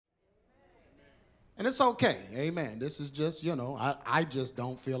And it's okay. Amen. This is just, I just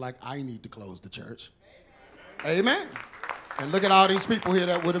don't feel like I need to close the church. Amen. And look at all these people here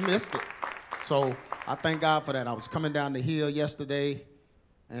that would have missed it. So I thank God for that. I was coming down the hill yesterday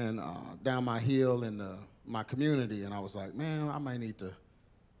and down my hill in my community, and I was like, man, I might need to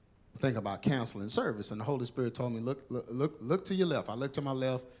think about canceling service. And the Holy Spirit told me, look to your left. I looked to my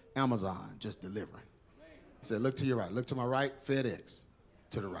left, Amazon, just delivering. He said, look to your right. Look to my right, FedEx,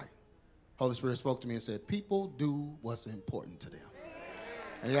 to the right. Holy Spirit spoke to me and said, people do what's important to them.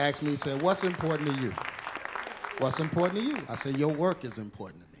 And he asked me, he said, what's important to you? What's important to you? I said, your work is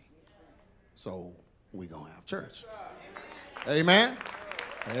important to me. So we're going to have church. Amen?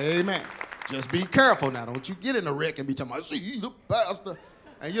 Amen. Just be careful now. Don't you get in a wreck and be talking about, see the pastor.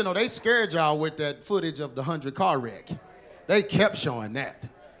 And, they scared y'all with that footage of the 100-car wreck. They kept showing that.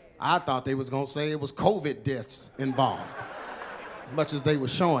 I thought they was going to say it was COVID deaths involved, as much as they were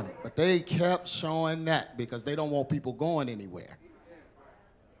showing it. But they kept showing that because they don't want people going anywhere.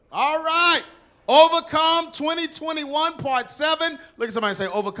 All right. Overcome 2021, part 7. Look at somebody and say,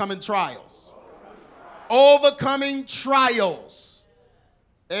 overcoming trials. Overcoming trials.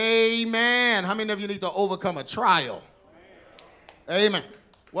 Amen. How many of you need to overcome a trial? Amen.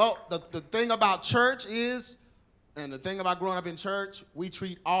 Well, the thing about church is, and the thing about growing up in church, we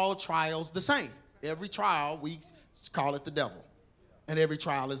treat all trials the same. Every trial, we call it the devil. And every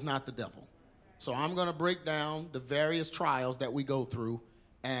trial is not the devil. So I'm going to break down the various trials that we go through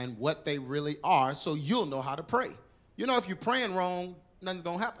and what they really are so you'll know how to pray. If you're praying wrong, nothing's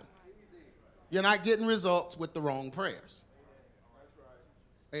going to happen. You're not getting results with the wrong prayers.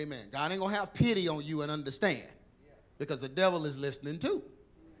 Amen. God ain't going to have pity on you and understand because the devil is listening too.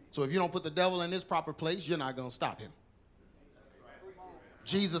 So if you don't put the devil in his proper place, you're not going to stop him.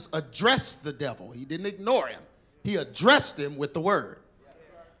 Jesus addressed the devil. He didn't ignore him. He addressed him with the word.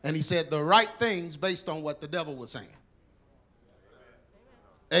 And he said the right things based on what the devil was saying.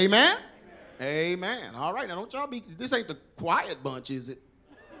 Amen? Amen. All right, now don't y'all be, this ain't the quiet bunch, is it?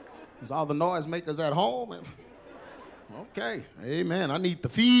 It's all the noisemakers at home. Okay, amen. I need the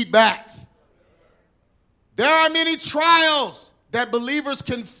feedback. There are many trials that believers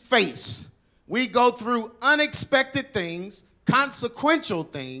can face. We go through unexpected things, consequential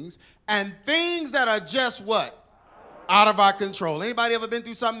things, and things that are just what? Out of our control. Anybody ever been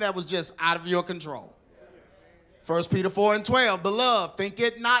through something that was just out of your control? 1 Peter 4:12, beloved, think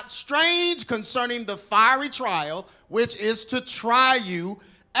it not strange concerning the fiery trial, which is to try you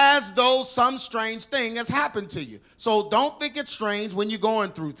as though some strange thing has happened to you. So don't think it's strange when you're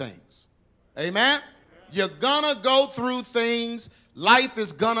going through things. Amen? You're going to go through things. Life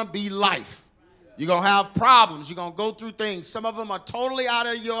is going to be life. You're going to have problems. You're going to go through things. Some of them are totally out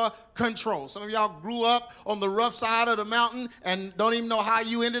of your control. Some of y'all grew up on the rough side of the mountain and don't even know how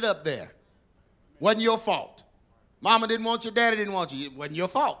you ended up there. Wasn't your fault. Mama didn't want you, daddy didn't want you. It wasn't your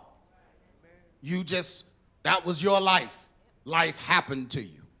fault. You just, that was your life. Life happened to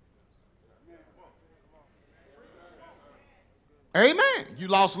you. Amen. You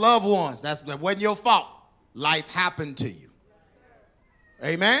lost loved ones. That wasn't your fault. Life happened to you.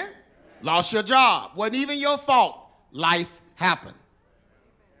 Amen. Lost your job. Wasn't even your fault. Life happened.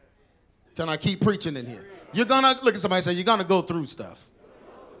 Can I keep preaching in here? You're going to, look at somebody and say, you're going to go through stuff.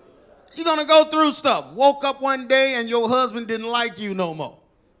 You're going to go through stuff. Woke up one day and your husband didn't like you no more.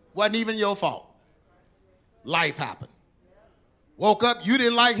 Wasn't even your fault. Life happened. Woke up, you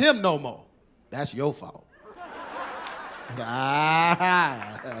didn't like him no more. That's your fault.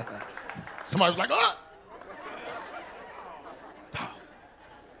 Somebody was like, oh.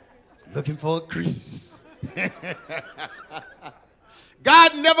 Looking for a crease.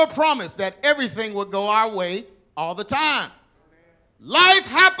 God never promised that everything would go our way all the time. Life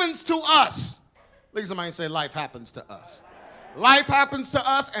happens to us. Look at somebody and say, life happens to us. Life happens to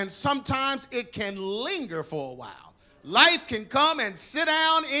us, and sometimes it can linger for a while. Life can come and sit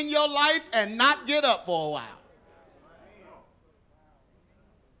down in your life and not get up for a while.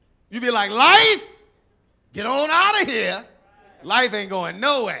 You be like, life, get on out of here. Life ain't going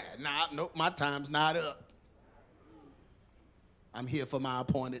nowhere. Nah, nope, my time's not up. I'm here for my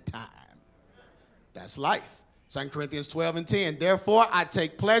appointed time. That's life. 2 Corinthians 12:10. Therefore, I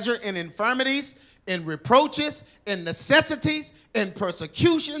take pleasure in infirmities, in reproaches, in necessities, in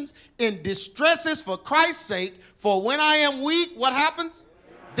persecutions, in distresses for Christ's sake. For when I am weak, what happens?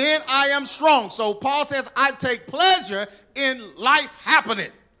 Then I am strong. So Paul says, I take pleasure in life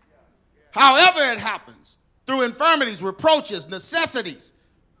happening. However it happens, through infirmities, reproaches, necessities.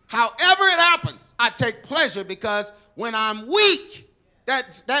 However it happens, I take pleasure because when I'm weak,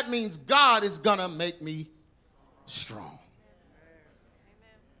 that means God is going to make me strong.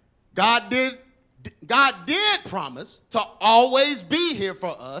 God did God did promise to always be here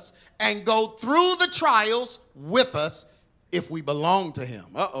for us and go through the trials with us if we belong to him.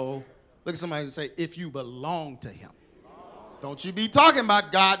 Uh-oh. Look at somebody and say, if you belong to him. Don't you be talking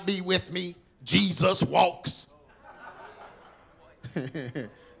about God be with me, Jesus walks.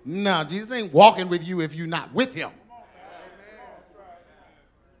 No, Jesus ain't walking with you if you're not with him.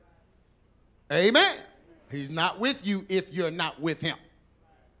 Amen. He's not with you if you're not with him.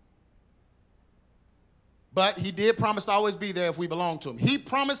 But he did promise to always be there if we belong to him. He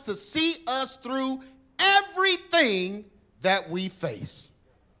promised to see us through everything that we face.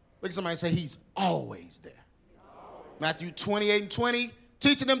 Look at somebody and say, he's always there. Matthew 28:20,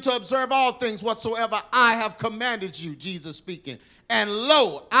 teaching them to observe all things whatsoever I have commanded you, Jesus speaking. And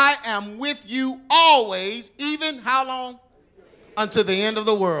lo, I am with you always, even how long? Unto the end of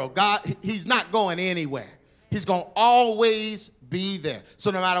the world. God, he's not going anywhere. He's going to always be there.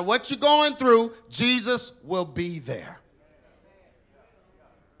 So no matter what you're going through, Jesus will be there.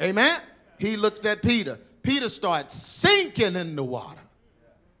 Amen? He looked at Peter. Peter started sinking in the water.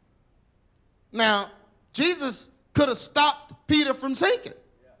 Now, Jesus could have stopped Peter from sinking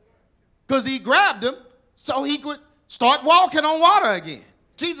because he grabbed him so he could start walking on water again.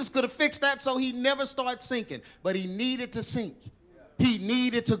 Jesus could have fixed that so he never started sinking, but he needed to sink. He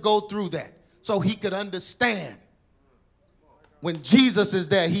needed to go through that so he could understand when Jesus is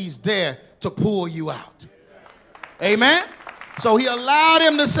there, he's there to pull you out. Amen? So he allowed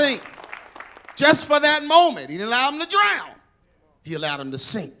him to sink just for that moment. He didn't allow him to drown. He allowed him to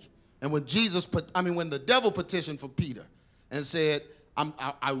sink. And when when the devil petitioned for Peter and said,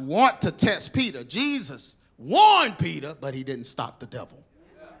 I want to test Peter, Jesus warned Peter, but he didn't stop the devil.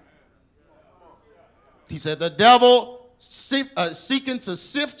 He said, the devil seeking to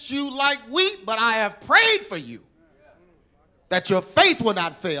sift you like wheat, but I have prayed for you that your faith will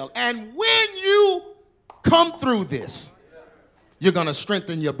not fail. And when you come through this, you're going to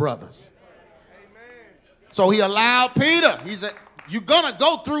strengthen your brothers. So he allowed Peter, he said, you're going to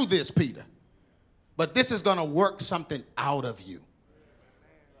go through this, Peter, but this is going to work something out of you.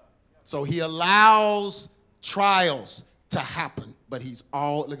 So he allows trials to happen, but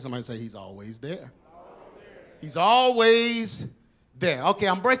look at somebody say he's always there. He's always there. Okay,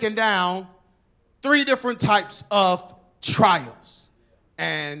 I'm breaking down 3 different types of trials.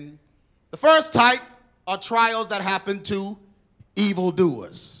 And the first type are trials that happen to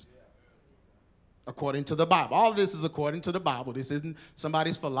evildoers. According to the Bible. All of this is according to the Bible. This isn't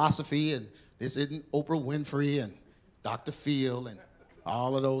somebody's philosophy, and this isn't Oprah Winfrey and Dr. Phil and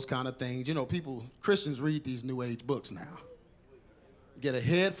all of those kind of things. You know, Christians read these New Age books now. Get a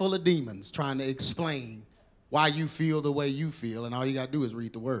head full of demons trying to explain why you feel the way you feel, and all you got to do is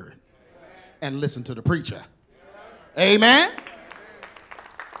read the word and listen to the preacher. Amen?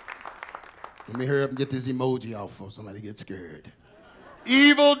 Let me hurry up and get this emoji off before somebody gets scared.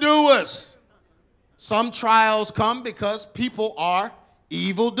 Evildoers. Some trials come because people are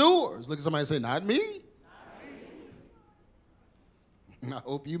evildoers. Look at somebody and say, not me. I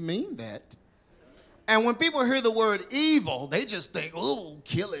hope you mean that. And when people hear the word evil, they just think, oh,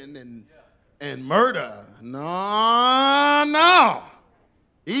 killing and murder. No.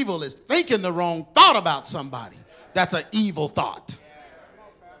 Evil is thinking the wrong thought about somebody. That's an evil thought.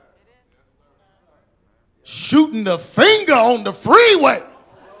 Shooting the finger on the freeway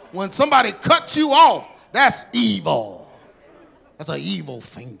when somebody cuts you off, that's evil. That's an evil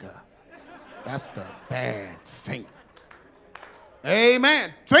finger. That's the bad finger.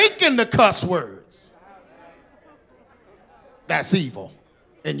 Amen. Thinking the cuss words, that's evil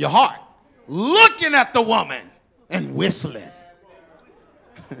in your heart. Looking at the woman and whistling.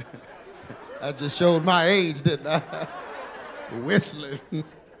 I just showed my age, didn't I? Whistling.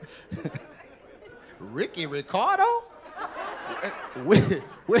 Ricky Ricardo? He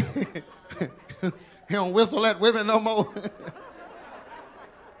don't whistle at women no more.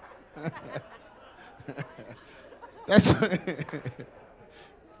 That's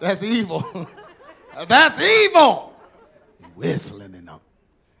evil. That's evil. Whistling and all.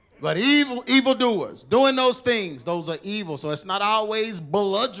 But evildoers, doing those things, those are evil. So it's not always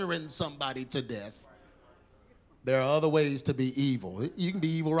bludgeoning somebody to death. There are other ways to be evil. You can be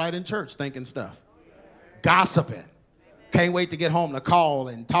evil right in church, thinking stuff. Gossiping. Can't wait to get home to call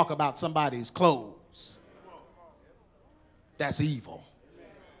and talk about somebody's clothes. That's evil.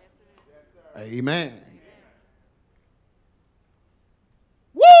 Amen.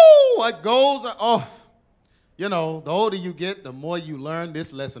 Woo! What goes on? Oh, you know, the older you get, the more you learn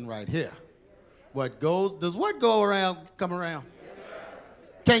this lesson right here. Does what go around come around?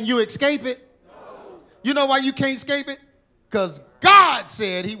 Can you escape it? You know why you can't escape it? Because God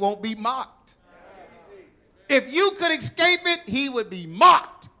said he won't be mocked. If you could escape it, he would be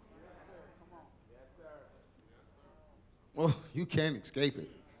mocked. Well, you can't escape it.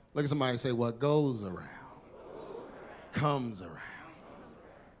 Look at somebody and say, what goes around comes around.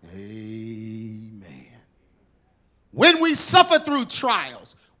 Amen. When we suffer through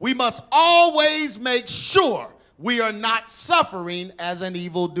trials, we must always make sure we are not suffering as an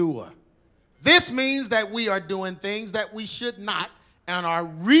evildoer. This means that we are doing things that we should not and are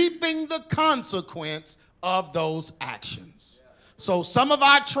reaping the consequence of those actions. So some of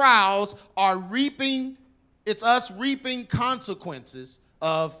our trials are reaping, it's us reaping consequences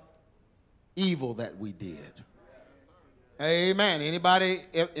of evil that we did. Amen. Anybody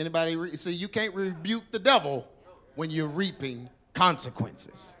see, you can't rebuke the devil when you're reaping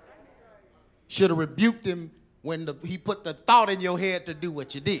consequences. Should have rebuked him when he put the thought in your head to do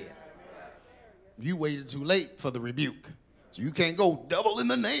what you did. You waited too late for the rebuke. So you can't go, devil, in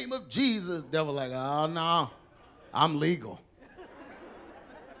the name of Jesus. Devil like, oh, no, I'm legal.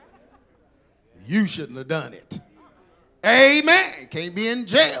 You shouldn't have done it. Amen. Can't be in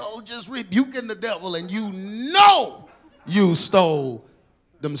jail just rebuking the devil and you know you stole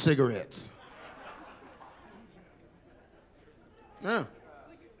them cigarettes. Yeah.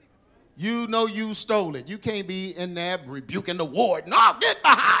 You know you stole it. You can't be in there rebuking the ward. No, get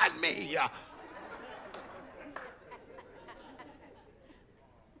behind me.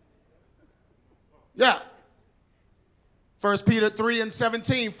 Yeah. 1 Peter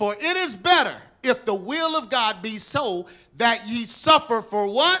 3:17, for it is better if the will of God be so that ye suffer for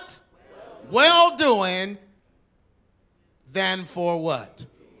what? Well-doing than for what?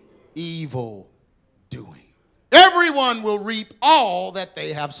 Evil doing. Everyone will reap all that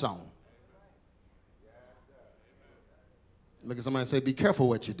they have sown. Look at somebody and say, be careful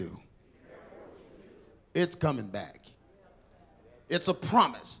what you do. It's coming back. It's a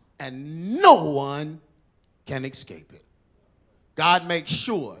promise, and no one can escape it. God makes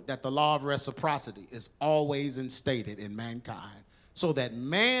sure that the law of reciprocity is always instated in mankind so that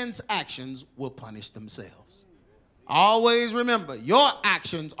man's actions will punish themselves. Always remember, your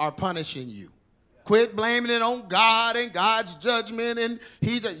actions are punishing you. Quit blaming it on God and God's judgment. And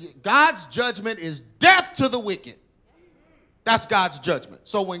God's judgment is death to the wicked. That's God's judgment.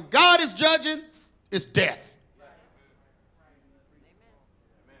 So when God is judging, it's death.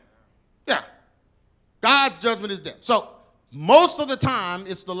 Yeah. God's judgment is death. So most of the time,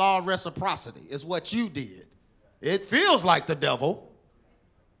 it's the law of reciprocity. It's what you did. It feels like the devil.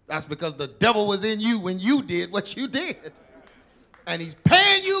 That's because the devil was in you when you did what you did. And he's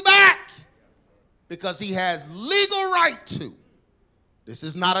paying you back because he has legal right to. This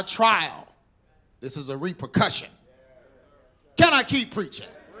is not a trial. This is a repercussion. Can I keep preaching?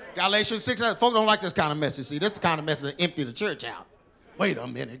 Galatians 6, folks don't like this kind of message. See, this is the kind of message that empty the church out. Wait a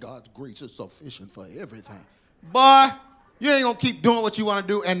minute, God's grace is sufficient for everything. Boy, you ain't going to keep doing what you want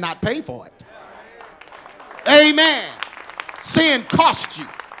to do and not pay for it. Amen. Sin costs you.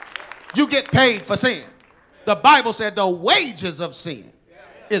 You get paid for sin. The Bible said the wages of sin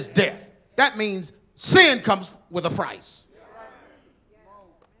is death. That means sin comes with a price.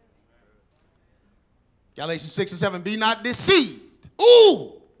 Galatians 6:7, be not deceived.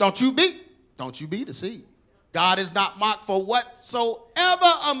 Ooh, don't you be deceived. God is not mocked, for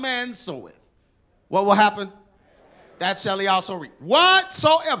whatsoever a man soweth, what will happen? That shall he also reap.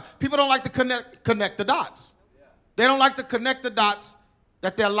 Whatsoever. People don't like to connect the dots. They don't like to connect the dots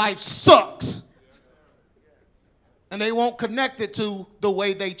that their life sucks. And they won't connect it to the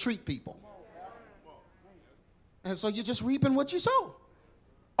way they treat people. And so you're just reaping what you sow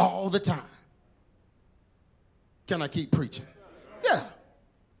all the time. Can I keep preaching? Yeah.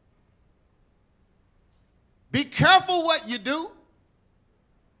 Be careful what you do,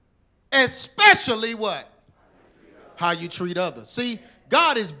 especially what? How you treat others. See,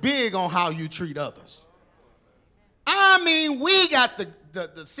 God is big on how you treat others. I mean, we got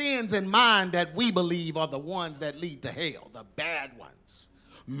the sins in mind that we believe are the ones that lead to hell, the bad ones.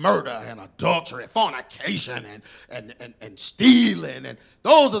 Murder and adultery, fornication and stealing. And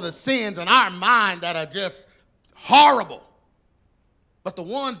those are the sins in our mind that are just horrible. But the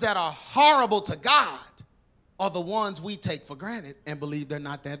ones that are horrible to God are the ones we take for granted and believe they're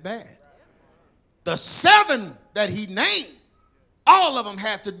not that bad. The 7 that he named, all of them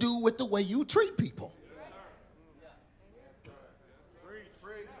had to do with the way you treat people.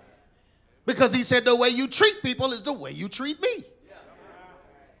 Because he said the way you treat people is the way you treat me.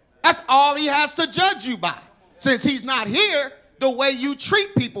 That's all he has to judge you by. Since he's not here, the way you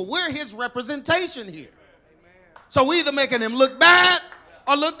treat people, we're his representation here. So we're either making him look bad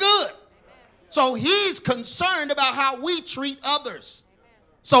or look good. So he's concerned about how we treat others.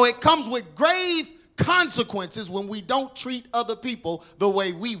 So it comes with grave consequences when we don't treat other people the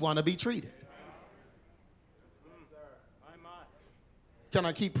way we want to be treated. Can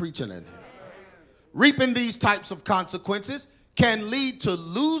I keep preaching in here? Reaping these types of consequences can lead to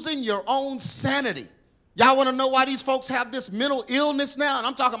losing your own sanity. Y'all want to know why these folks have this mental illness now? And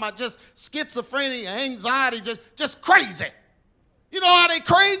I'm talking about just schizophrenia, anxiety, just crazy. You know how they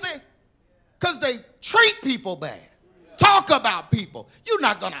crazy? Because they treat people bad. Talk about people. You're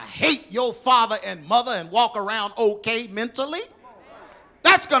not going to hate your father and mother and walk around okay mentally.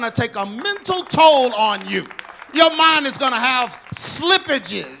 That's going to take a mental toll on you. Your mind is going to have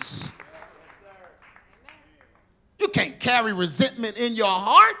slippages. You can't carry resentment in your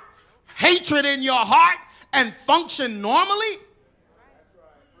heart, hatred in your heart, and function normally.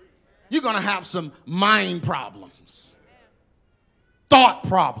 You're going to have some mind problems, thought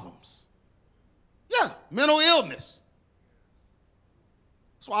problems. Yeah, mental illness.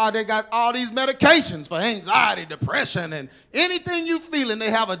 That's why they got all these medications for anxiety, depression, and anything you feeling, they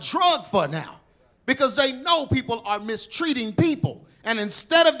have a drug for now. Because they know people are mistreating people. And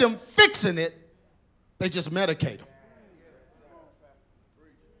instead of them fixing it, they just medicate them.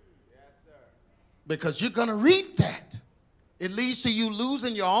 Because you're going to reap that. It leads to you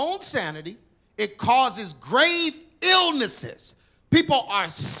losing your own sanity. It causes grave illnesses. People are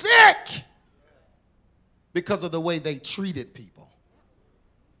sick because of the way they treated people.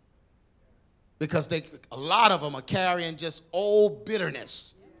 Because a lot of them are carrying just old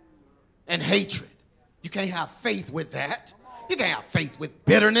bitterness and hatred. You can't have faith with that. You can't have faith with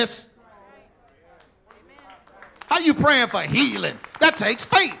bitterness. How you praying for healing? That takes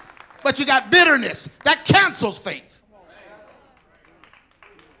faith. But you got bitterness. That cancels faith.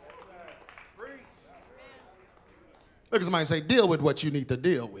 Look at somebody and say, deal with what you need to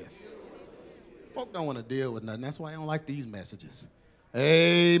deal with. Folk don't want to deal with nothing. That's why I don't like these messages.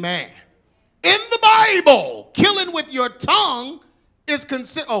 Amen. In the Bible, killing with your tongue is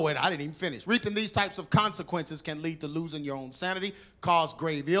considered, oh wait, I didn't even finish. Reaping these types of consequences can lead to losing your own sanity, cause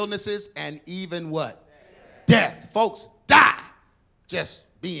grave illnesses, and even what? Death. Folks die just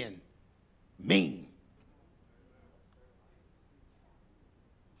being mean.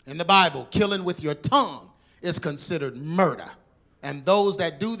 In the Bible, killing with your tongue is considered murder. And those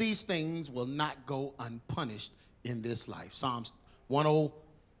that do these things will not go unpunished in this life. Psalms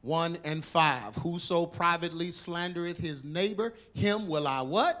 101 and 5. Whoso privately slandereth his neighbor, him will I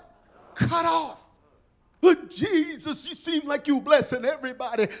what? Cut off. But Jesus, you seem like you blessing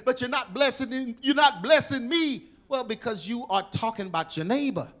everybody, but you're not blessing me. Well, because you are talking about your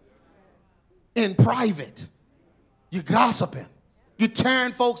neighbor in private. You're gossiping. You're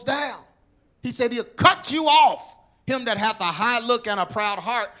tearing folks down. He said he'll cut you off. Him that hath a high look and a proud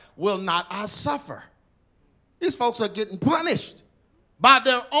heart will not I suffer. These folks are getting punished by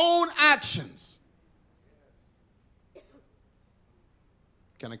their own actions.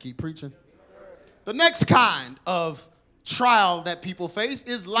 Can I keep preaching? The next kind of trial that people face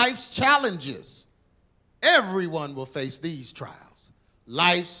is life's challenges. Everyone will face these trials.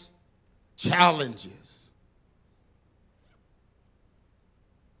 Life's challenges.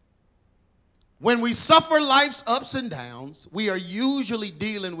 When we suffer life's ups and downs, we are usually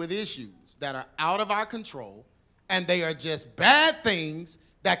dealing with issues that are out of our control, and they are just bad things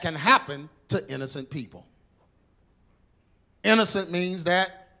that can happen to innocent people. Innocent means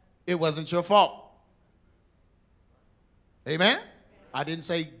that it wasn't your fault. Amen? I didn't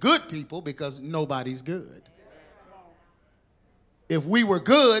say good people because nobody's good. If we were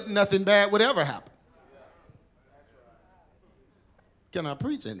good, nothing bad would ever happen. Can I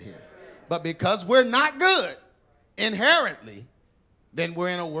preach in here? But because we're not good inherently, then we're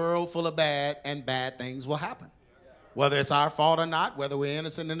in a world full of bad, and bad things will happen. Whether it's our fault or not, whether we're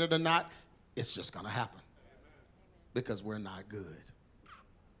innocent in it or not, it's just going to happen because we're not good.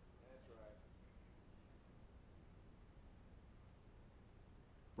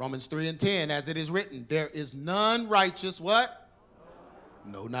 Romans 3 and 10, as it is written, there is none righteous, what?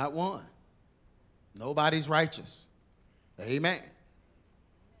 No, not one. Nobody's righteous. Amen.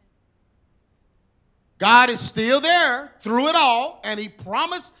 God is still there through it all, and he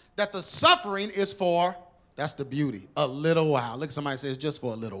promised that the suffering is for, that's the beauty, a little while. Look, somebody says just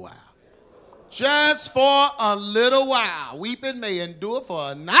for a little while. Just for a little while. Weeping may endure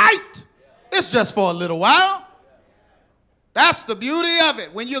for a night. It's just for a little while. That's the beauty of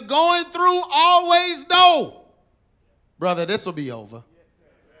it. When you're going through, always know, brother, this will be over.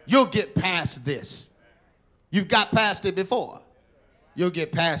 You'll get past this. You've got past it before. You'll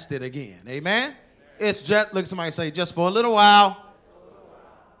get past it again. Amen? It's just, look, somebody say, just for a little while.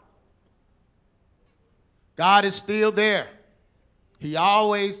 God is still there.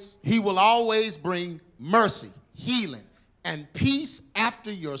 He will always bring mercy, healing, and peace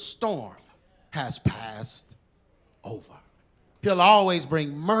after your storm has passed over. He'll always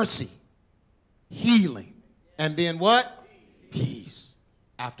bring mercy, healing, and then what? Peace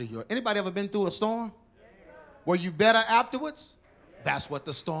after your. Anybody ever been through a storm? Were you better afterwards? That's what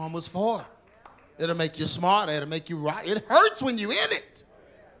the storm was for. It'll make you smarter. It'll make you right. It hurts when you're in it.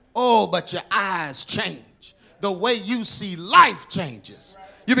 Oh, but your eyes change. The way you see life changes.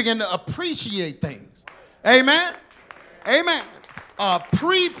 You begin to appreciate things. Amen? Amen.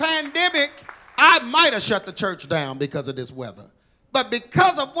 Pre-pandemic, I might have shut the church down because of this weather. But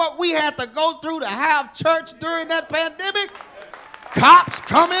because of what we had to go through to have church during that pandemic, cops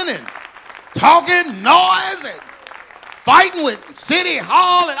coming and talking noise and fighting with City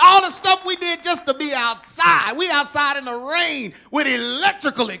Hall and all the stuff we did just to be outside. We outside in the rain with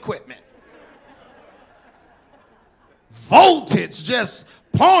electrical equipment. Voltage just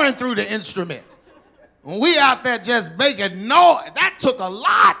pouring through the instruments. When we out there just making noise, that took a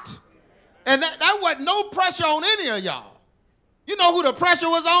lot. And that wasn't no pressure on any of y'all. You know who the pressure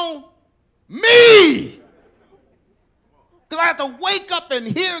was on? Me. Because I had to wake up and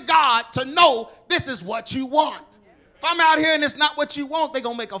hear God to know this is what you want. If I'm out here and it's not what you want, they're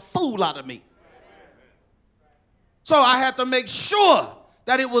going to make a fool out of me. So I had to make sure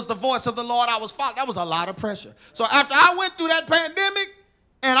that it was the voice of the Lord I was following. That was a lot of pressure. So after I went through that pandemic,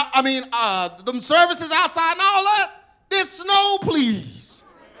 and them services outside and all that, this snow, please.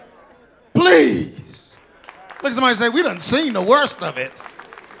 Please. Look at somebody say, we done seen the worst of it.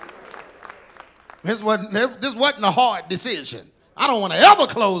 This wasn't a hard decision. I don't want to ever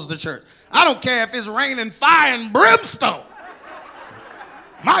close the church. I don't care if it's raining fire and brimstone.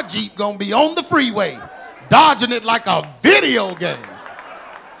 My Jeep gonna be on the freeway, dodging it like a video game.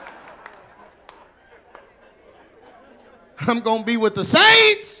 I'm gonna be with the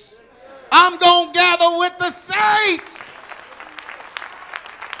saints. I'm gonna gather with the saints.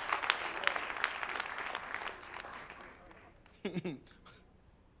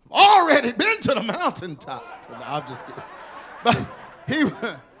 Already been to the mountaintop. No, I'm just kidding.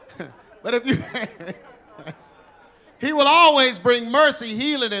 But if you, he will always bring mercy,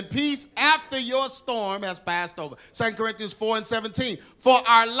 healing, and peace after your storm has passed over. 2 Corinthians 4:17. For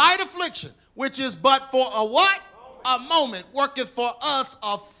our light affliction, which is but for a what? A moment, worketh for us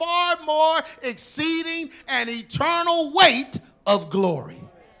a far more exceeding and eternal weight of glory.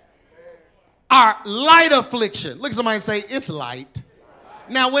 Our light affliction. Look at somebody and say, it's light.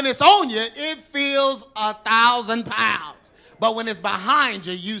 Now, when it's on you, it feels 1,000 pounds. But when it's behind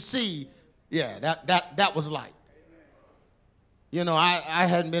you, you see, yeah, that was light. You know, I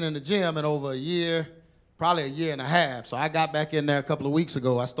hadn't been in the gym in over a year, probably a year and a half. So I got back in there a couple of weeks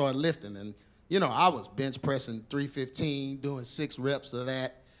ago. I started lifting, and you know, I was bench pressing 315, doing 6 reps of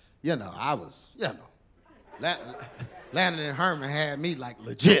that. You know, I was, you know, Landon and Herman had me like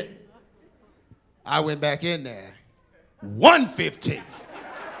legit. I went back in there, 115.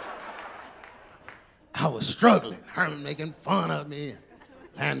 I was struggling. Herman making fun of me, and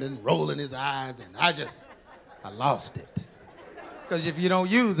Landon rolling his eyes, and I lost it. Because if you don't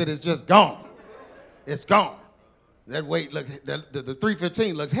use it, it's just gone. It's gone. That weight, the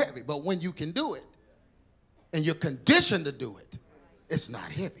 315 looks heavy, but when you can do it, and you're conditioned to do it, it's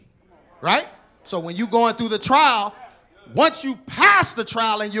not heavy, right? So when you're going through the trial, once you pass the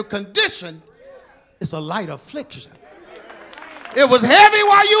trial and you're conditioned, it's a light affliction. It was heavy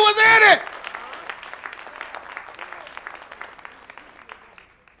while you was in it.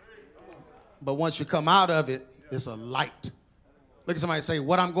 But once you come out of it, it's a light. Look at somebody and say,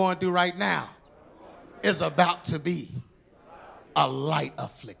 what I'm going through right now is about to be a light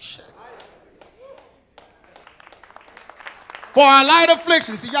affliction. For our light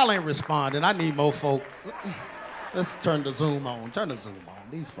affliction. See, y'all ain't responding. I need more folk. Let's turn the Zoom on. Turn the Zoom on.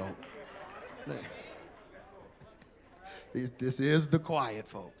 These folk. This is the quiet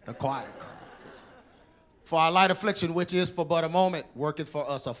folks, the quiet crowd. For our light affliction, which is for but a moment, worketh for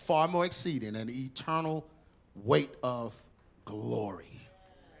us a far more exceeding and eternal weight of glory.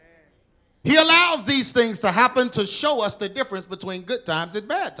 He allows these things to happen to show us the difference between good times and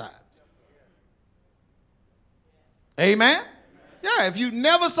bad times. Amen? Yeah, if you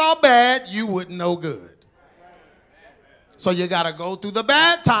never saw bad, you wouldn't know good. So you got to go through the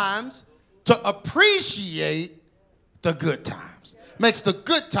bad times to appreciate the good times. Makes the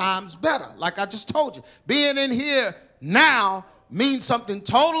good times better. Like I just told you, being in here now means something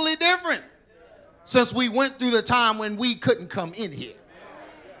totally different since we went through the time when we couldn't come in here.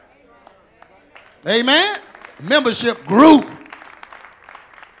 Amen? Membership grew.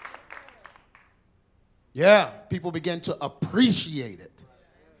 Yeah, people begin to appreciate it.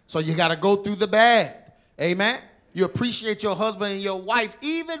 So you got to go through the bad. Amen. You appreciate your husband and your wife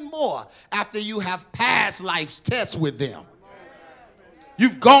even more after you have passed life's tests with them.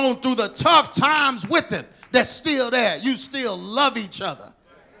 You've gone through the tough times with them. They're still there. You still love each other.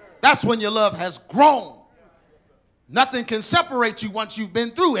 That's when your love has grown. Nothing can separate you once you've been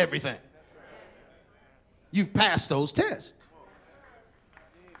through everything. You've passed those tests.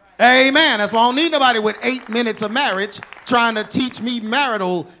 Amen. That's why I don't need nobody with 8 minutes of marriage trying to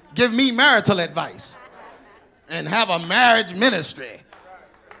give me marital advice and have a marriage ministry.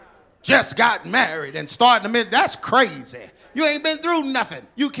 Just got married and starting to that's crazy. You ain't been through nothing.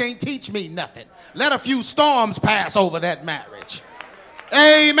 You can't teach me nothing. Let a few storms pass over that marriage.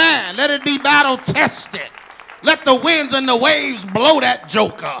 Amen. Let it be battle tested. Let the winds and the waves blow that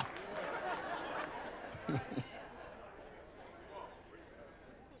joker.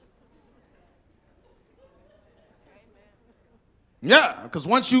 Yeah, because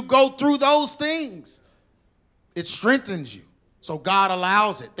once you go through those things, it strengthens you. So God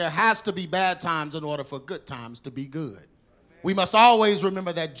allows it. There has to be bad times in order for good times to be good. We must always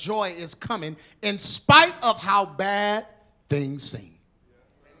remember that joy is coming in spite of how bad things seem.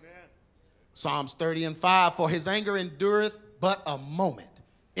 Psalms 30:5, for his anger endureth but a moment.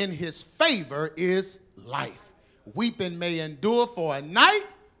 In his favor is life. Weeping may endure for a night,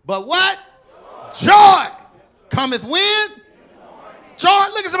 but what? Joy cometh when? Joy,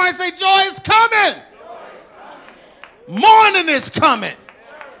 look at somebody and say, joy is coming. Morning is coming.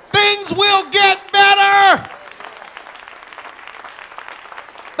 Things will get better.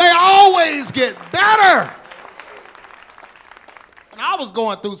 They always get better. And I was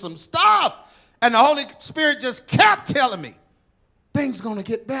going through some stuff, and the Holy Spirit just kept telling me, things going to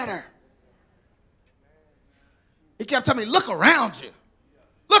get better. He kept telling me, look around you.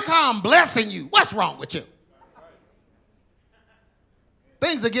 Look how I'm blessing you. What's wrong with you?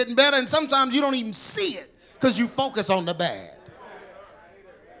 Things are getting better, and sometimes you don't even see it because you focus on the bad.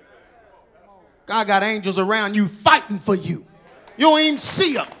 God got angels around you fighting for you. You don't even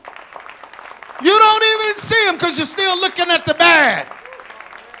see them. You don't even see them because you're still looking at the bad.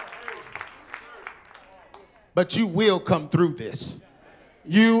 But you will come through this.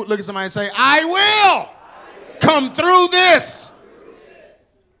 You look at somebody and say, I will come through this.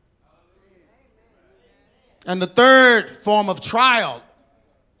 And the third form of trials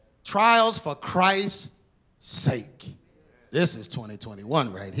for Christ's sake. This is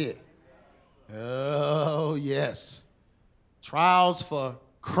 2021 right here. Oh, yes. Trials for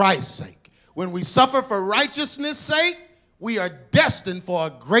Christ's sake. When we suffer for righteousness' sake, we are destined for a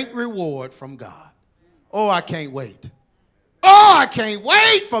great reward from God. Oh, I can't wait. Oh, I can't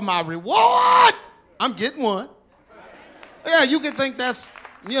wait for my reward. I'm getting one. Yeah, you can think that's,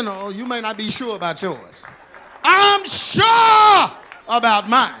 you may not be sure about yours. I'm sure about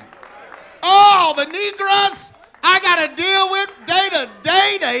mine. Oh, the Negroes I got to deal with day to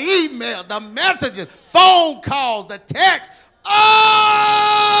day, the email, the messages, phone calls, the text.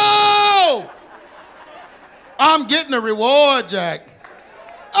 Oh, I'm getting a reward, Jack.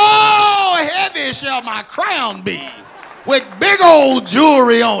 Oh, heavy shall my crown be with big old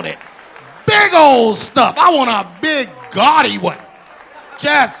jewelry on it. Big old stuff. I want a big, gaudy one.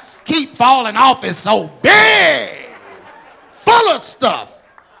 Just keep falling off. It's so big. Full of stuff.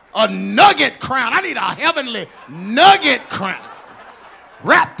 A nugget crown. I need a heavenly nugget crown.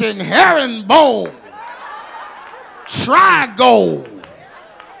 Wrapped in herringbone. Tri-gold.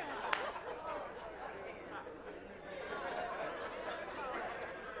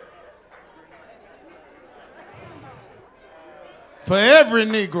 For every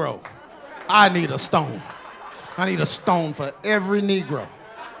Negro, I need a stone. I need a stone for every Negro.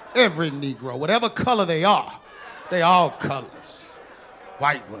 Every Negro, whatever color they are, they all colors.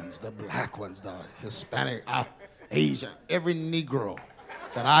 White ones, the black ones, the Hispanic, Asian, every Negro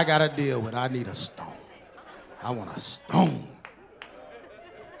that I got to deal with, I need a stone. I want a stone.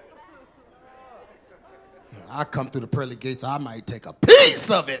 I come through the pearly gates, I might take a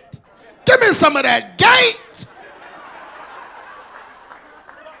piece of it. Give me some of that gate.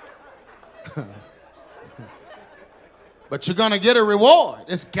 But you're going to get a reward.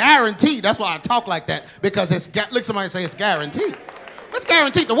 It's guaranteed. That's why I talk like that, because look, somebody say it's guaranteed. It's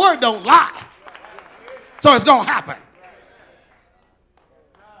guaranteed. The word don't lie. So it's going to happen.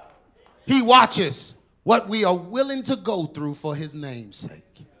 He watches what we are willing to go through for his name's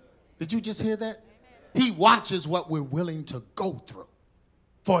sake. Did you just hear that? He watches what we're willing to go through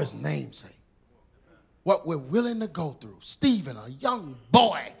for his name's sake. What we're willing to go through. Stephen, a young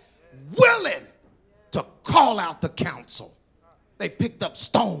boy, willing to call out the council. They picked up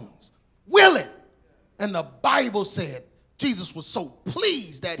stones, willing. And the Bible said Jesus was so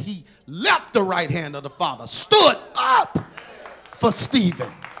pleased that he left the right hand of the Father, stood up for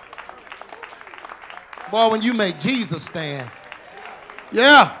Stephen. Boy, when you make Jesus stand,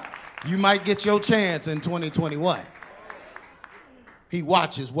 yeah, you might get your chance in 2021. He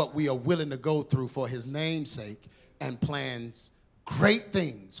watches what we are willing to go through for his name's sake and plans great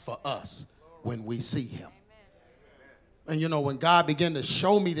things for us when we see him. And you know, when God began to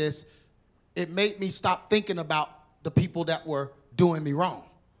show me this, it made me stop thinking about the people that were doing me wrong.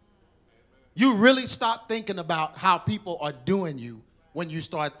 You really stop thinking about how people are doing you when you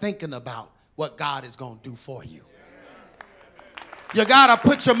start thinking about what God is going to do for you. You got to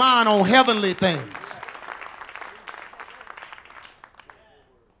put your mind on heavenly things.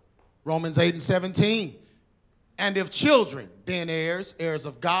 Romans 8:17. And if children, then heirs, heirs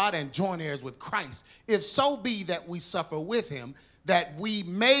of God, and joint heirs with Christ, if so be that we suffer with him, that we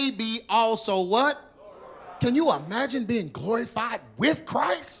may be also what? Can you imagine being glorified with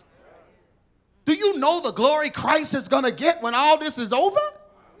Christ? Do you know the glory Christ is going to get when all this is over?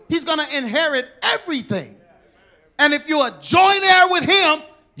 He's going to inherit everything. And if you're a joint heir with him,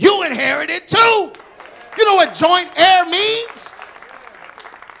 you inherit it too. You know what joint heir means?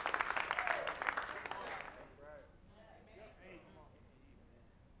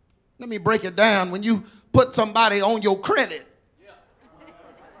 Let me break it down. When you put somebody on your credit,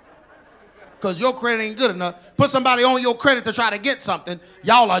 because your credit ain't good enough, put somebody on your credit to try to get something,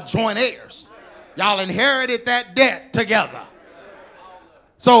 y'all are joint heirs. Y'all inherited that debt together.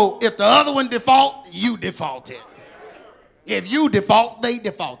 So if the other one default, you defaulted. If you default, they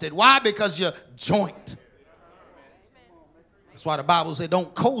defaulted. Why? Because you're joint. That's why the Bible said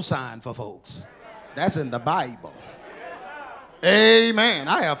don't co-sign for folks. That's in the Bible. Amen.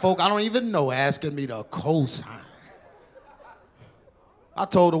 I have folk I don't even know asking me to co-sign. I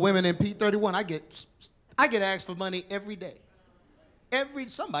told the women in P31, I get asked for money every day.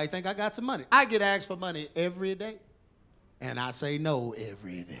 Somebody think I got some money. I get asked for money every day. And I say no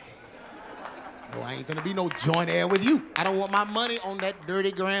every day. No, I ain't finna be no joint heir with you. I don't want my money on that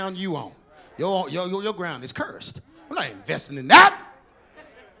dirty ground you own. Your ground is cursed. I'm not investing in that.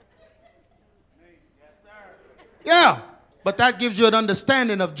 Yeah, but that gives you an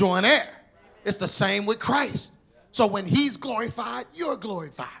understanding of joint heir. It's the same with Christ. So when he's glorified, you're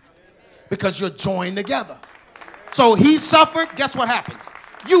glorified because you're joined together. So he suffered, guess what happens?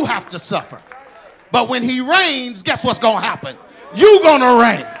 You have to suffer. But when he reigns, guess what's going to happen? You're going to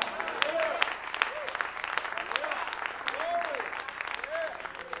reign.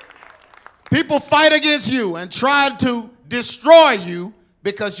 People fight against you and try to destroy you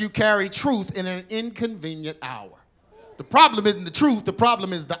because you carry truth in an inconvenient hour. The problem isn't the truth. The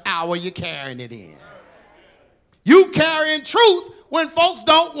problem is the hour you're carrying it in. You carrying truth when folks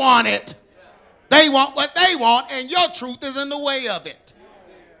don't want it. They want what they want, and your truth is in the way of it.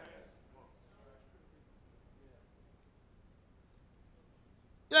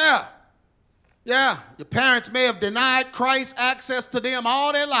 Yeah. Your parents may have denied Christ access to them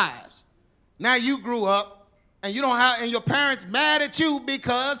all their lives. Now you grew up, and you don't have, and your parents mad at you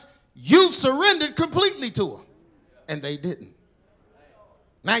because you've surrendered completely to them, and they didn't.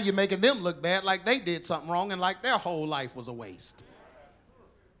 Now you're making them look bad, like they did something wrong, and like their whole life was a waste.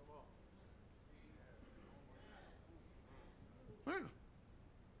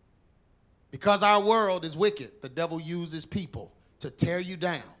 Because our world is wicked, the devil uses people to tear you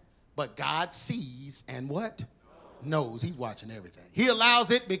down. But God sees and what? Knows. He's watching everything. He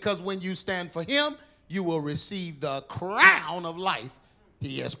allows it because when you stand for him, you will receive the crown of life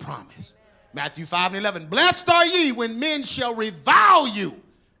he has promised. Matthew 5:11. Blessed are ye when men shall revile you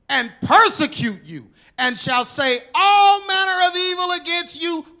and persecute you and shall say all manner of evil against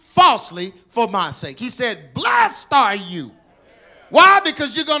you falsely for my sake. He said, blessed are you. Why?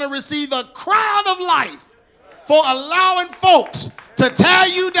 Because you're going to receive a crown of life for allowing folks to tear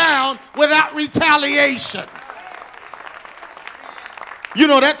you down without retaliation. You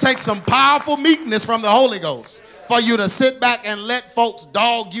know, that takes some powerful meekness from the Holy Ghost for you to sit back and let folks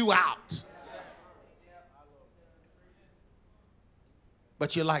dog you out.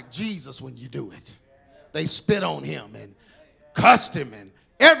 But you're like Jesus when you do it. They spit on him and cussed him and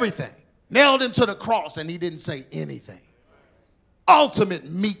everything. Nailed him to the cross and he didn't say anything. Ultimate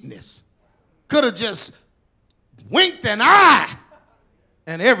meekness. Could have just winked an eye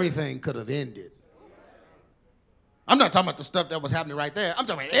and everything could have ended. I'm not talking about the stuff that was happening right there. I'm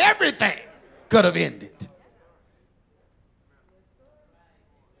talking about everything could have ended.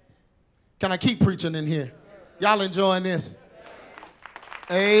 Can I keep preaching in here? Y'all enjoying this?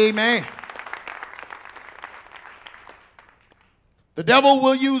 Amen. The devil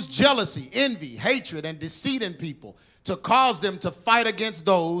will use jealousy, envy, hatred, and deceit in people to cause them to fight against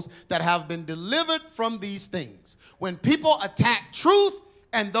those that have been delivered from these things. When people attack truth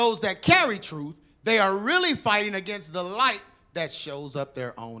and those that carry truth, they are really fighting against the light that shows up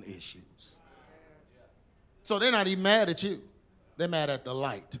their own issues. So they're not even mad at you. They're mad at the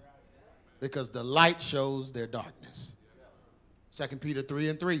light, because the light shows their darkness. 2 Peter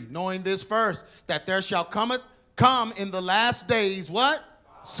 3:3, knowing this first, that there shall come in the last days, what?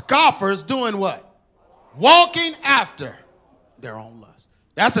 Scoffers doing what? Walking after their own lust.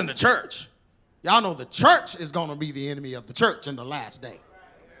 That's in the church. Y'all know the church is going to be the enemy of the church in the last day.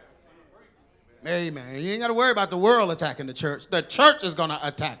 Amen. You ain't got to worry about the world attacking the church. The church is going to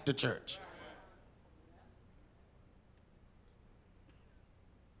attack the church.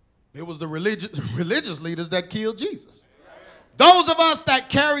 It was the religious leaders that killed Jesus. Those of us that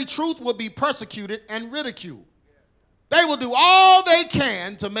carry truth will be persecuted and ridiculed. They will do all they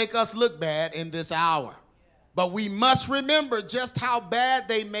can to make us look bad in this hour. But we must remember just how bad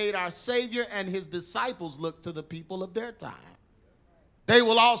they made our Savior and his disciples look to the people of their time. They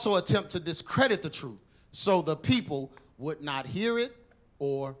will also attempt to discredit the truth so the people would not hear it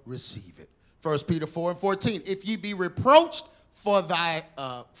or receive it. 1 Peter 4:14, if ye be reproached for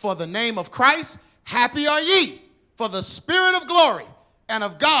the name of Christ, happy are ye, for the Spirit of glory and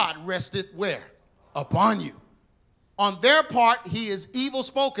of God resteth where? Upon you. On their part, he is evil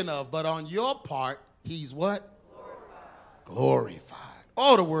spoken of, but on your part, he's what? Glorified.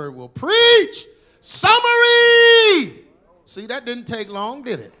 Oh, the word will preach. Summary. See, that didn't take long,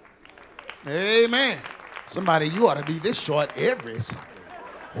 did it? Amen. Somebody, you ought to be this short every Sunday.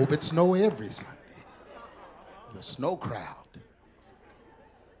 Hope it snow every Sunday. The snow crowd.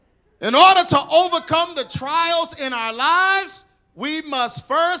 In order to overcome the trials in our lives, we must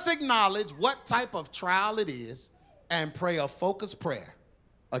first acknowledge what type of trial it is and pray a focused prayer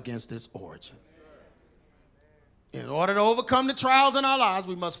against its origin. In order to overcome the trials in our lives,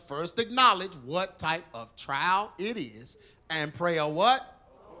 we must first acknowledge what type of trial it is and pray a what?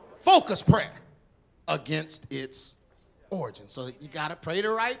 Focused prayer against its origin. So you got to pray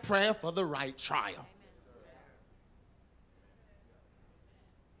the right prayer for the right trial.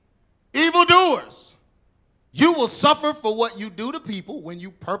 Evildoers, you will suffer for what you do to people when you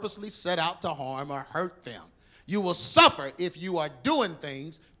purposely set out to harm or hurt them. You will suffer if you are doing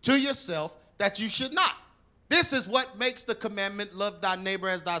things to yourself that you should not. This is what makes the commandment, love thy neighbor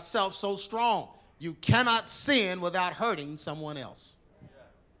as thyself, so strong. You cannot sin without hurting someone else.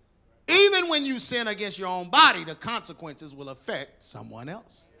 Even when you sin against your own body, the consequences will affect someone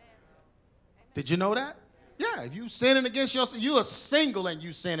else. Did you know that? Yeah, if you sinning against yourself, you are single and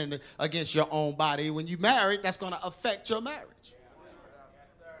you sinning against your own body. When you married, that's going to affect your marriage.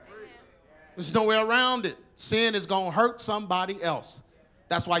 There's no way around it. Sin is going to hurt somebody else.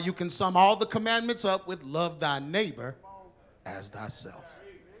 That's why you can sum all the commandments up with love thy neighbor as thyself.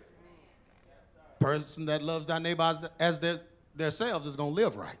 Person that loves thy neighbor as themselves is going to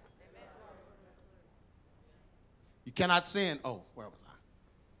live right. You cannot sin. Oh, where was I?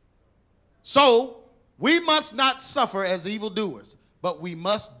 So, we must not suffer as evildoers, but we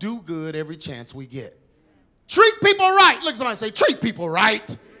must do good every chance we get. Treat people right. Look at somebody say, treat people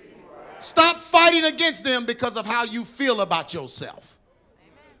right. Stop fighting against them because of how you feel about yourself.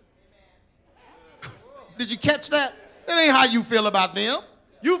 Did you catch that? It ain't how you feel about them.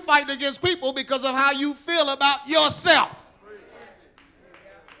 You fighting against people because of how you feel about yourself.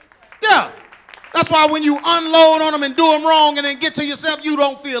 Yeah. That's why when you unload on them and do them wrong and then get to yourself, you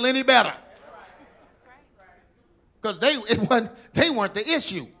don't feel any better. Because they weren't the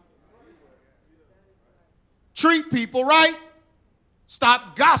issue. Treat people right.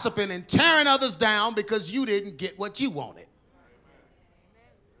 Stop gossiping and tearing others down because you didn't get what you wanted.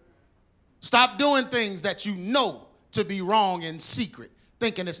 Stop doing things that you know to be wrong in secret,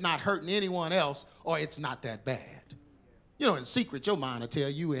 thinking it's not hurting anyone else or it's not that bad. You know, in secret, your mind will tell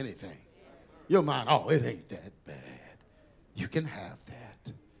you anything. Your mind, oh, it ain't that bad. You can have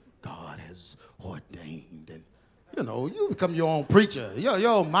that. God has ordained. And, you know, you become your own preacher.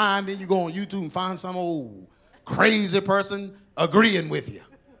 Your mind, then you go on YouTube and find some old crazy person agreeing with you.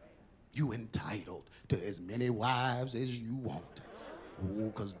 You entitled to as many wives as you want. Oh,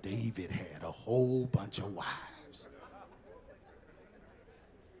 because David had a whole bunch of wives.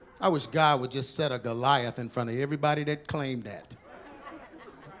 I wish God would just set a Goliath in front of everybody that claimed that.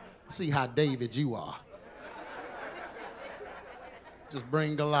 See how David you are. Just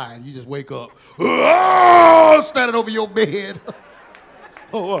bring Goliath. You just wake up. Oh, standing over your bed.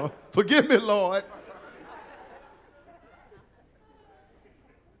 Oh, forgive me, Lord.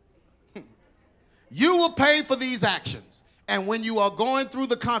 You will pay for these actions, And when you are going through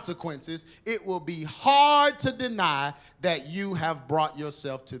the consequences, it will be hard to deny that you have brought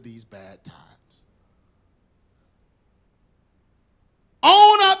yourself to these bad times.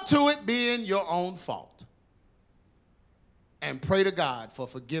 Own up to it being your own fault. And pray to God for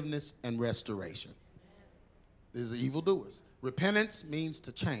forgiveness and restoration. These are evildoers. Repentance means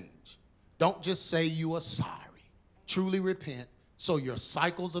to change. Don't just say you are sorry. Truly repent so your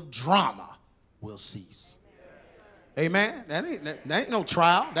cycles of drama will cease. Amen. That ain't no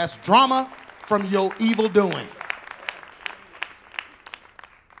trial. That's drama from your evil doing.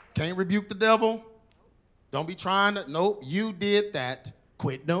 Can't rebuke the devil. Don't be trying to. Nope, you did that.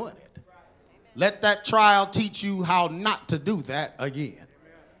 Quit doing it. Let that trial teach you how not to do that again.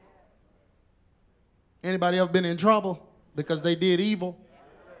 Anybody ever been in trouble because they did evil?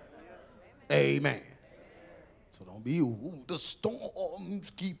 Amen. So don't be, the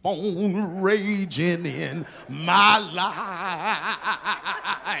storms keep on raging in my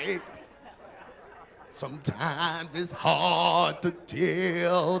life. Sometimes it's hard to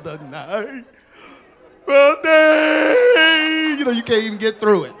tell the night. But then, you can't even get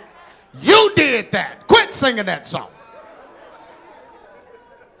through it. You did that. Quit singing that song.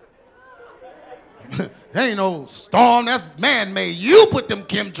 There ain't no storm. That's man-made. You put them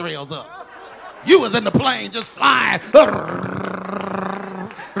chemtrails up. You was in the plane just flying,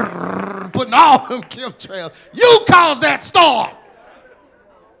 putting all them chemtrails. You caused that storm.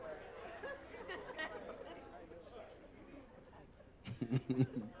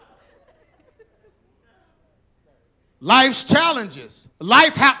 Life's challenges.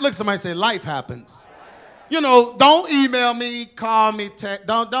 Look, somebody say life happens. Don't email me, call me, text.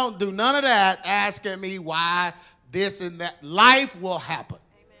 Don't do none of that asking me why this and that. Life will happen.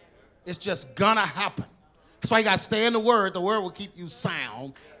 It's just gonna happen. That's why you gotta stay in the Word. The Word will keep you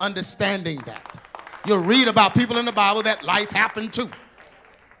sound, understanding that. You'll read about people in the Bible that life happened to.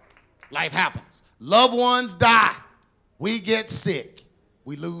 Life happens. Loved ones die. We get sick.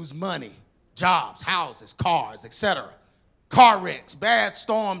 We lose money, jobs, houses, cars, etc. Car wrecks, bad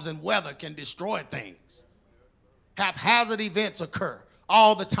storms, and weather can destroy things. Haphazard events occur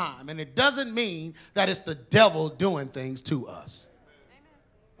all the time, and it doesn't mean that it's the devil doing things to us.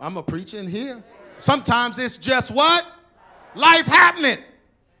 I'm a preacher in here. Sometimes it's just what? Life happening.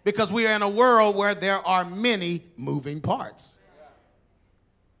 Because we are in a world where there are many moving parts.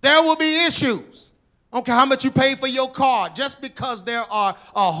 There will be issues. I don't care how much you pay for your car. Just because there are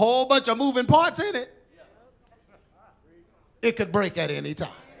a whole bunch of moving parts in it, it could break at any time.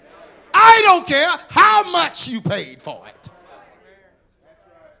 I don't care how much you paid for it.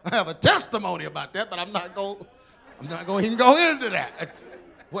 I have a testimony about that, but I'm not going to even go into that.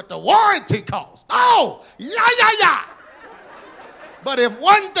 What the warranty costs. Oh, yeah. But if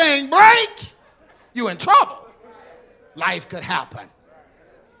one thing break, you in trouble. Life could happen.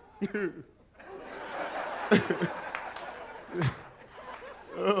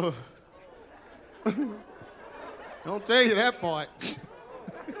 Don't tell you that part.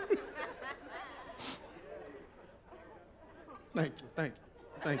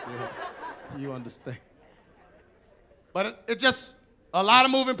 Thank you. You understand. But it just... a lot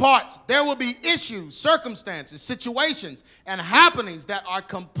of moving parts. There will be issues, circumstances, situations, and happenings that are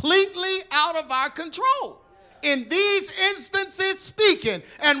completely out of our control. In these instances, speaking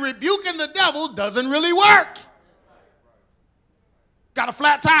and rebuking the devil doesn't really work. Got a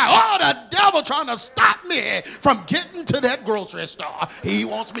flat tire. Oh, the devil trying to stop me from getting to that grocery store. He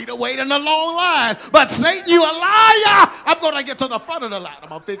wants me to wait in a long line. But Satan, you a liar. I'm going to get to the front of the line. I'm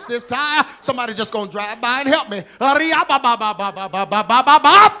going to fix this tire. Somebody just going to drive by and help me. When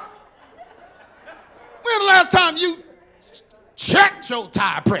the last time you checked your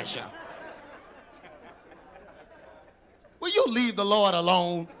tire pressure? Will you leave the Lord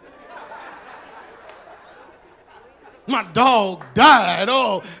alone? My dog died.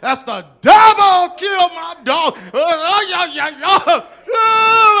 Oh, that's the devil killed my dog.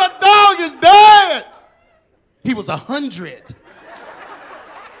 My dog is dead. He was 100.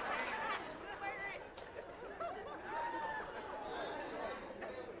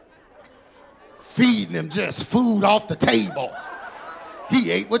 Feeding him just food off the table. He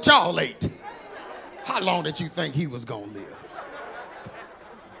ate what y'all ate. How long did you think he was going to live?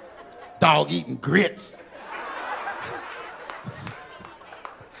 Dog eating grits.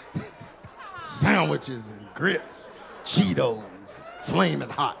 Sandwiches and grits, Cheetos, Flamin'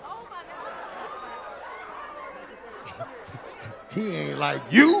 Hots. He ain't like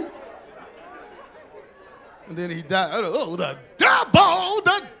you. And then he died. Oh, the devil,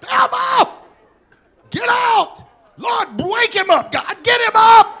 the devil. Get out. Lord, wake him up, God. Get him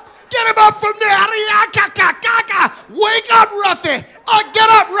up. Get Get him up from there. Wake up, Ruffy. Get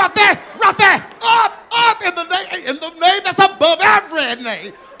up, Ruffy. Ruffy. Up in the name that's above every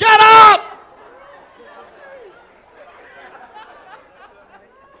name. Get up.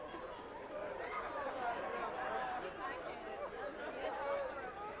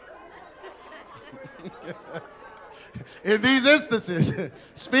 In these instances,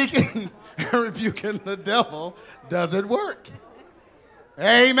 speaking and rebuking the devil doesn't work.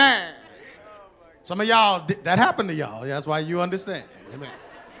 Amen. Some of y'all, that happened to y'all. That's why you understand. Amen.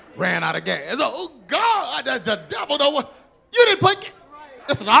 Ran out of gas. Oh, God, the devil don't want. You didn't put,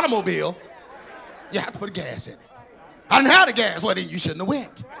 it's an automobile. You have to put gas in it. I didn't have the gas. Well, then you shouldn't have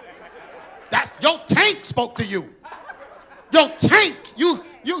went. That's, your tank spoke to you. Your tank, you.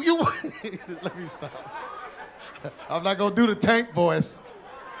 Let me stop. I'm not going to do the tank voice.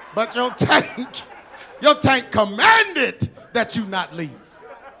 But your tank commanded that you not leave.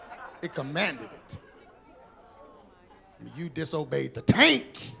 It commanded it. You disobeyed the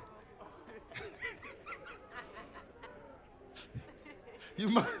tank.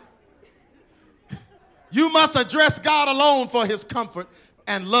 You must address God alone for his comfort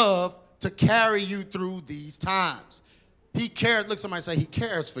and love to carry you through these times. He cares. Look, somebody say he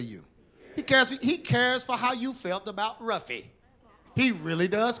cares for you. He cares for how you felt about Ruffy. He really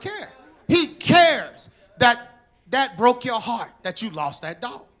does care. He cares that broke your heart, that you lost that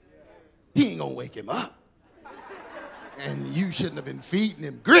dog. He ain't gonna wake him up. And you shouldn't have been feeding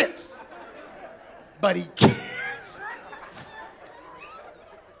him grits. But he cares.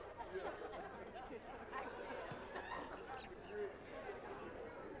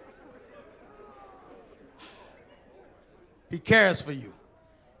 He cares for you.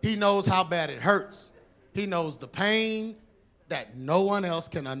 He knows how bad it hurts. He knows the pain that no one else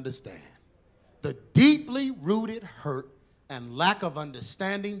can understand. The deeply rooted hurt and lack of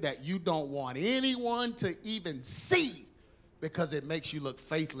understanding that you don't want anyone to even see because it makes you look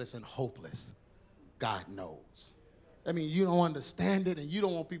faithless and hopeless. God knows. I mean, you don't understand it and you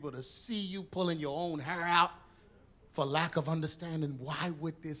don't want people to see you pulling your own hair out for lack of understanding. Why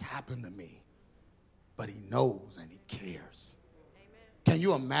would this happen to me? But he knows and he cares. Can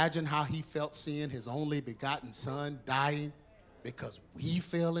you imagine how he felt seeing his only begotten son dying because we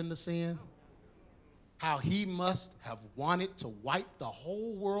fell into sin? How he must have wanted to wipe the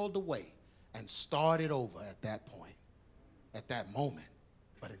whole world away and start it over at that point, at that moment.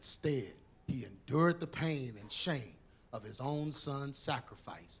 But instead, he endured the pain and shame of his own son's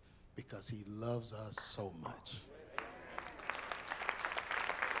sacrifice because he loves us so much.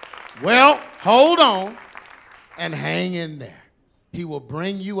 Well, hold on and hang in there. He will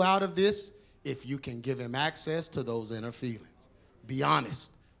bring you out of this if you can give him access to those inner feelings. Be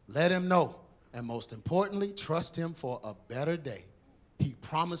honest. Let him know. And most importantly, trust him for a better day. He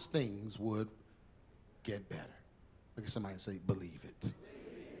promised things would get better. Look at somebody and say, believe it.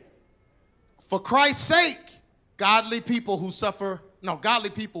 For Christ's sake, godly people will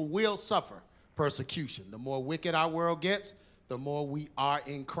suffer persecution. The more wicked our world gets, the more we are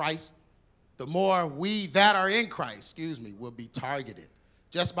in Christ. The more we that are in Christ, will be targeted.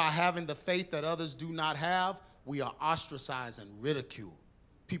 Just by having the faith that others do not have, we are ostracized and ridiculed.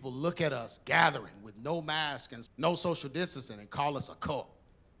 People look at us gathering with no mask and no social distancing and call us a cult.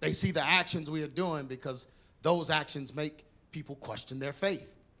 They see the actions we are doing because those actions make people question their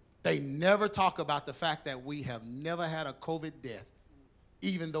faith. They never talk about the fact that we have never had a COVID death,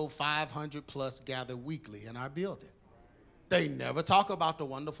 even though 500 plus gather weekly in our building. They never talk about the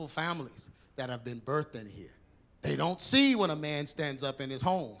wonderful families that have been birthed in here. They don't see when a man stands up in his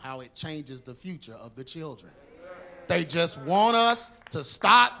home, how it changes the future of the children. They just want us to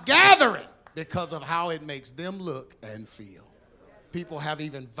stop gathering because of how it makes them look and feel. People have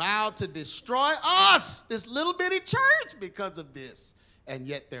even vowed to destroy us, this little bitty church, because of this. And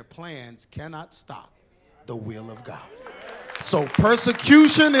yet their plans cannot stop the will of God. So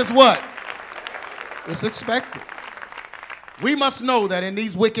persecution is what? It's expected. We must know that in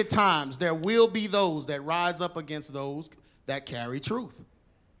these wicked times, there will be those that rise up against those that carry truth.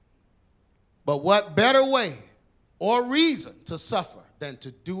 But what better way or reason to suffer than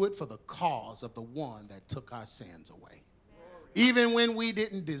to do it for the cause of the one that took our sins away? Even when we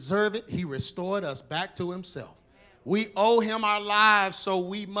didn't deserve it, he restored us back to himself. We owe him our lives, so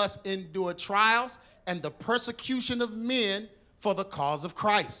we must endure trials and the persecution of men for the cause of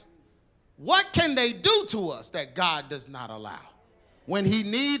Christ. What can they do to us that God does not allow? When he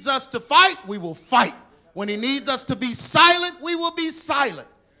needs us to fight, we will fight. When he needs us to be silent, we will be silent.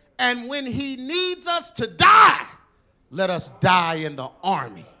 And when he needs us to die, let us die in the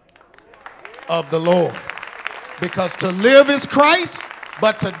army of the Lord. Because to live is Christ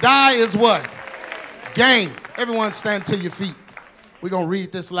But to die is what? Gain. Everyone stand to your feet. We're going to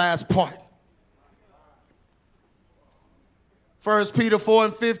read this last part. 1 Peter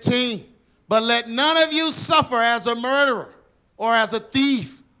 4:15. But let none of you suffer as a murderer, or as a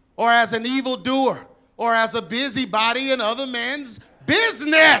thief, or as an evildoer, or as a busybody in other men's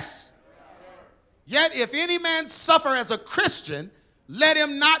business. Yet if any man suffer as a Christian, let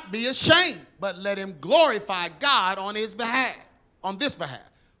him not be ashamed, but let him glorify God on his behalf, on this behalf.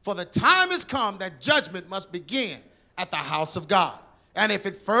 For the time is come that judgment must begin at the house of God. And if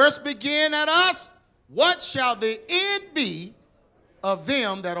it first begin at us, what shall the end be of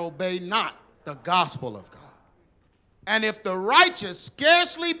them that obey not the gospel of God? And if the righteous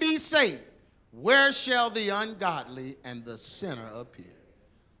scarcely be saved, where shall the ungodly and the sinner appear?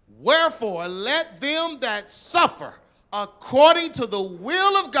 Wherefore, let them that suffer according to the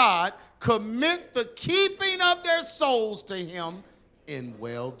will of God commit the keeping of their souls to him in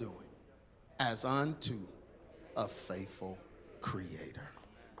well-doing, as unto a faithful Creator.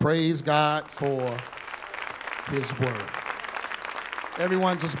 Praise God for his word.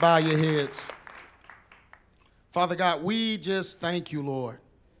 Everyone just bow your heads. Father God, we just thank you, Lord.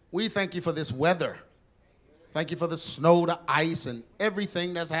 We thank you for this weather. Thank you for the snow, the ice, and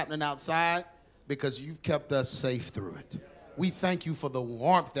everything that's happening outside, because you've kept us safe through it. We thank you for the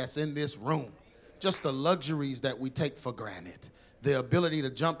warmth that's in this room, just the luxuries that we take for granted, the ability to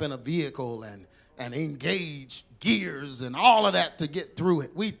jump in a vehicle and engage gears and all of that to get through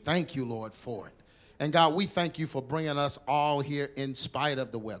it. We thank you, Lord, for it. And God, we thank you for bringing us all here in spite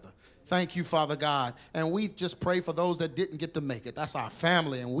of the weather. Thank you, Father God. And we just pray for those that didn't get to make it. That's our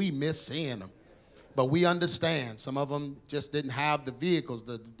family, and we miss seeing them. But we understand some of them just didn't have the vehicles,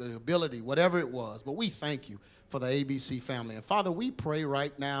 the ability, whatever it was. But we thank you for the ABC family. And Father, we pray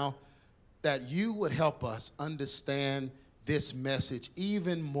right now that you would help us understand this message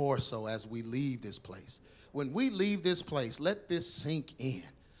even more so as we leave this place. When we leave this place, let this sink in.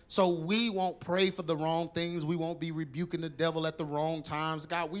 So we won't pray for the wrong things. We won't be rebuking the devil at the wrong times.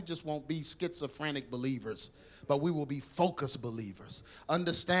 God, we just won't be schizophrenic believers, but we will be focused believers,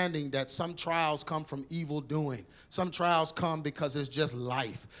 understanding that some trials come from evil doing. Some trials come because it's just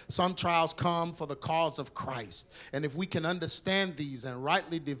life. Some trials come for the cause of Christ. And if we can understand these and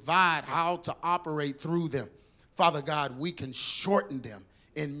rightly divide how to operate through them, Father God, we can shorten them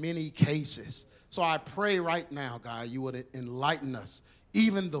in many cases. So I pray right now, God, you would enlighten us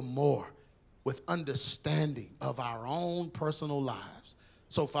even the more with understanding of our own personal lives.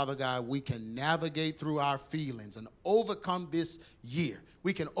 So, Father God, we can navigate through our feelings and overcome this year.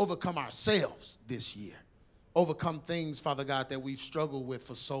 We can overcome ourselves this year. Overcome things, Father God, that we've struggled with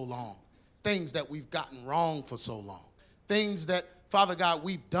for so long. Things that we've gotten wrong for so long. Things that, Father God,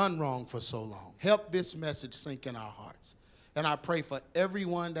 we've done wrong for so long. Help this message sink in our hearts. And I pray for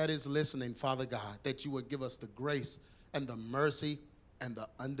everyone that is listening, Father God, that you would give us the grace and the mercy and the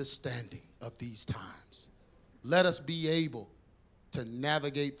understanding of these times. Let us be able to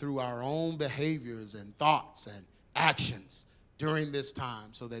navigate through our own behaviors and thoughts and actions during this time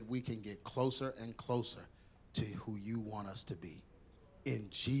so that we can get closer and closer to who you want us to be. In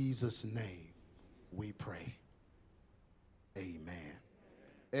Jesus' name we pray. Amen.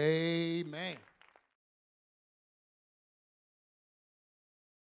 Amen.